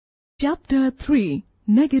Chapter 3.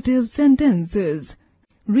 Negative sentences.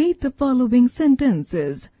 Read the following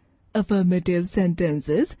sentences. Affirmative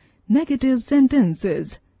sentences, negative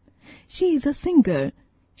sentences. She is a singer.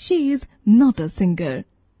 She is not a singer.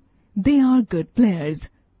 They are good players.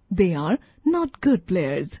 They are not good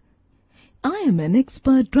players. I am an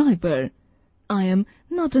expert driver. I am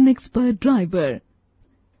not an expert driver.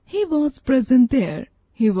 He was present there.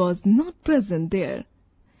 He was not present there.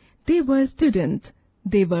 They were students.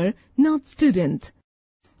 They were not students.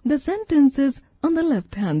 The sentences on the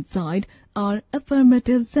left-hand side are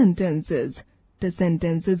affirmative sentences. The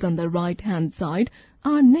sentences on the right-hand side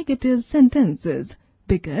are negative sentences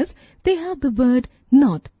because they have the word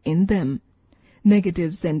not in them.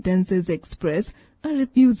 Negative sentences express a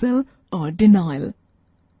refusal or denial.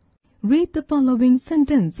 Read the following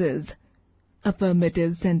sentences.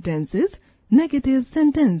 Affirmative sentences, negative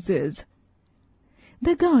sentences.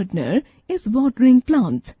 The gardener is watering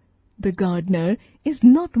plants. The gardener is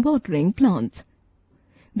not watering plants.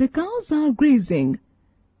 The cows are grazing.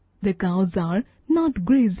 The cows are not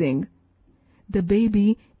grazing. The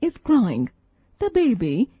baby is crying. The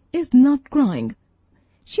baby is not crying.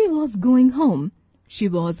 She was going home. She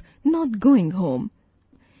was not going home.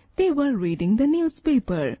 They were reading the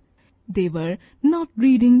newspaper. They were not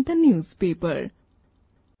reading the newspaper.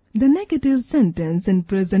 The negative sentence in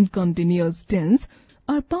present continuous tense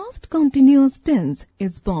or past continuous tense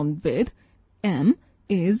is formed with am,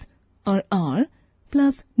 is, or are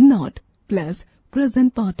plus not plus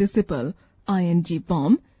present participle ing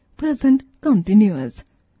form present continuous.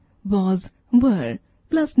 Was, were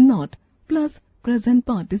plus not plus present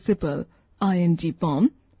participle ing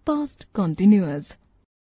form past continuous.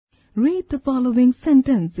 Read the following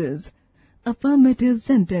sentences. Affirmative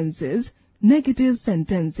sentences, negative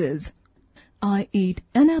sentences. I eat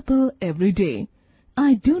an apple every day.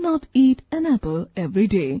 I do not eat an apple every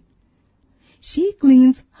day. She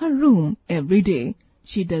cleans her room every day.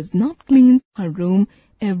 She does not clean her room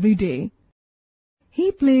every day.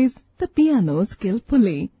 He plays the piano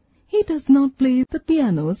skillfully. He does not play the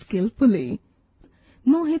piano skillfully.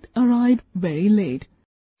 Mohit arrived very late.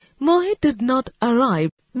 Mohit did not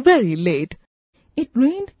arrive very late. It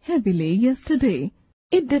rained heavily yesterday.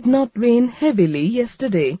 It did not rain heavily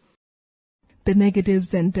yesterday. The negative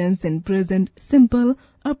sentence in present simple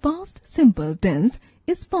or past simple tense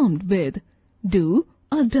is formed with do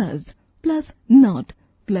or does plus not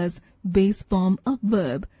plus base form of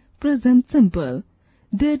verb present simple.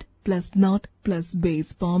 Did plus not plus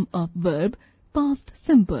base form of verb past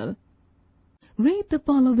simple. Read the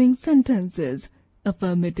following sentences.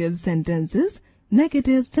 Affirmative sentences,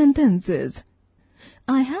 negative sentences.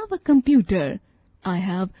 I have a computer. I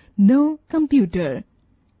have no computer.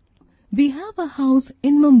 We have a house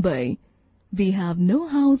in Mumbai. We have no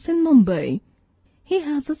house in Mumbai. He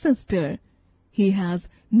has a sister. He has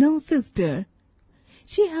no sister.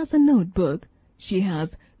 She has a notebook. She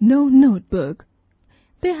has no notebook.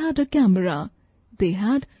 They had a camera. They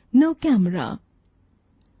had no camera.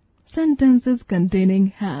 Sentences containing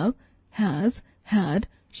have, has, had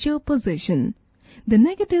show possession. The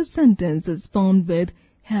negative sentence is formed with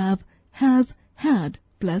have, has, had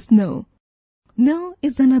plus no. No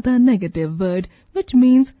is another negative word which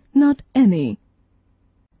means not any.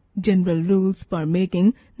 General rules for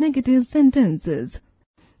making negative sentences.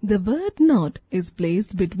 The word not is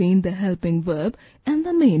placed between the helping verb and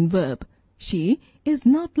the main verb. She is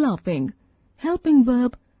not laughing. Helping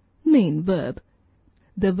verb, main verb.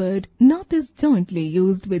 The word not is jointly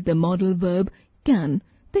used with the modal verb can.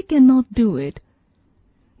 They cannot do it.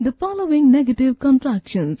 The following negative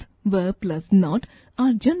contractions, verb plus not,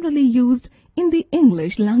 are generally used in the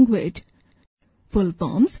English language. Full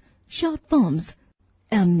forms, short forms.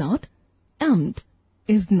 Am not, amn't.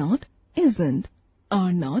 Is not, isn't.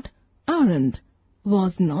 Are not, aren't.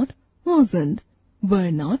 Was not, wasn't.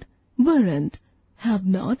 Were not, weren't. Have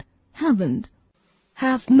not, haven't.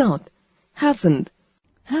 Has not, hasn't.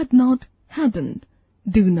 Had not, hadn't.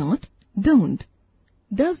 Do not, don't.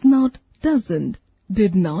 Does not, doesn't.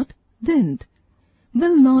 Did not, didn't.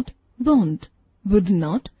 Will not, won't. Would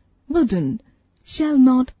not, wouldn't. Shall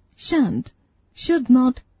not, shan't. Should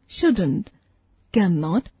not, shouldn't.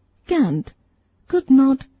 Cannot, can't. Could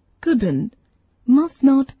not, couldn't. Must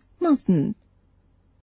not, mustn't.